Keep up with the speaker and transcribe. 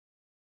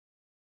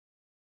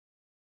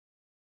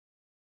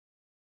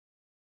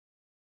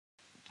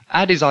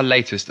ADD is our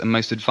latest and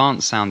most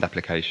advanced sound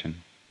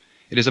application.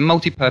 It is a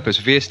multi-purpose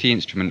VST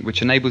instrument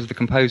which enables the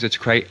composer to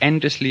create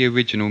endlessly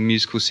original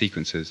musical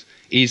sequences,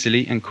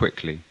 easily and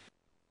quickly.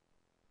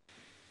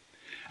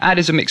 ADD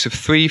is a mix of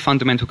three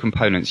fundamental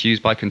components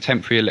used by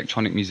contemporary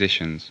electronic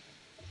musicians: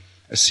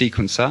 a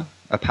sequencer,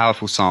 a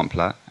powerful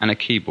sampler, and a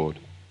keyboard.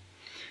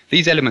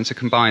 These elements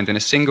are combined in a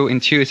single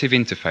intuitive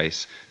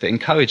interface that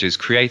encourages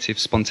creative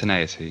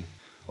spontaneity.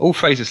 All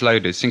phrases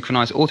loaded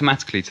synchronize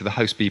automatically to the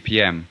host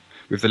BPM,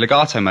 with the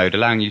legato mode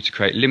allowing you to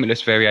create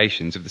limitless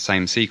variations of the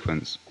same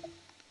sequence.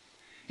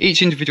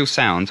 Each individual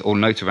sound or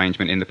note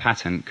arrangement in the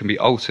pattern can be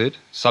altered,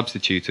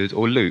 substituted,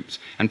 or looped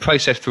and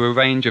processed through a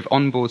range of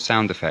onboard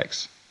sound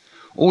effects.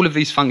 All of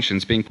these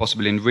functions being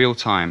possible in real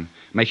time,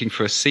 making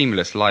for a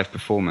seamless live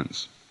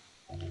performance.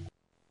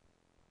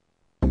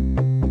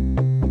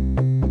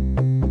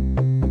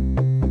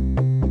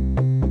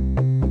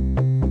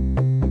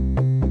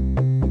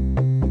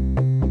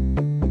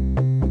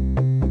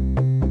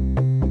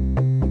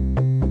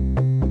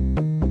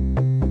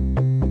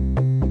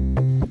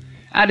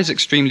 ADD is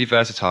extremely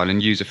versatile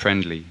and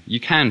user-friendly.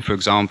 You can, for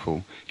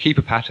example, keep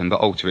a pattern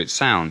but alter its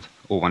sound,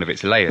 or one of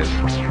its layers.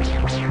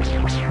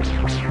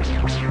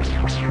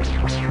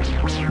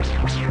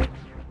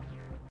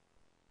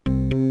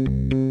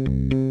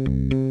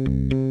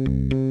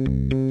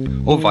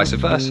 Or vice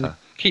versa.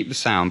 Keep the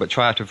sound but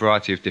try out a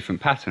variety of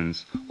different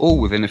patterns, all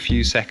within a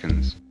few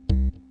seconds.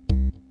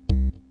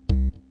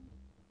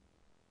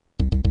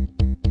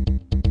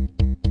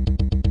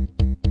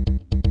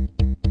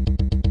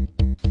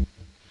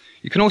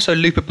 You can also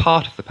loop a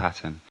part of the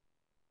pattern.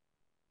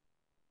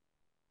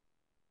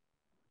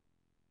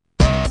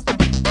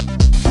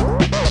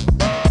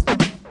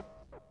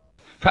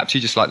 Perhaps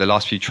you just like the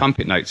last few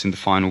trumpet notes in the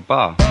final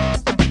bar,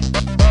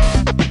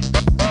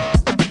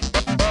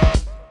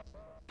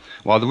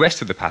 while the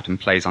rest of the pattern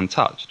plays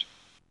untouched.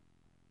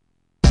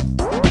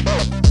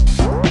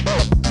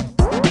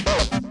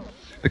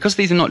 Because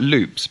these are not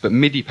loops but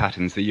MIDI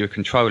patterns that you are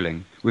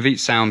controlling, with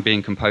each sound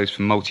being composed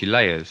from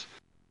multi-layers,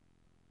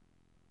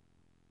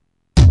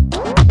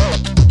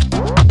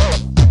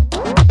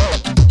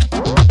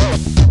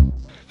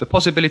 the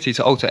possibility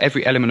to alter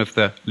every element of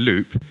the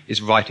loop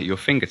is right at your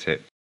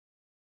fingertip.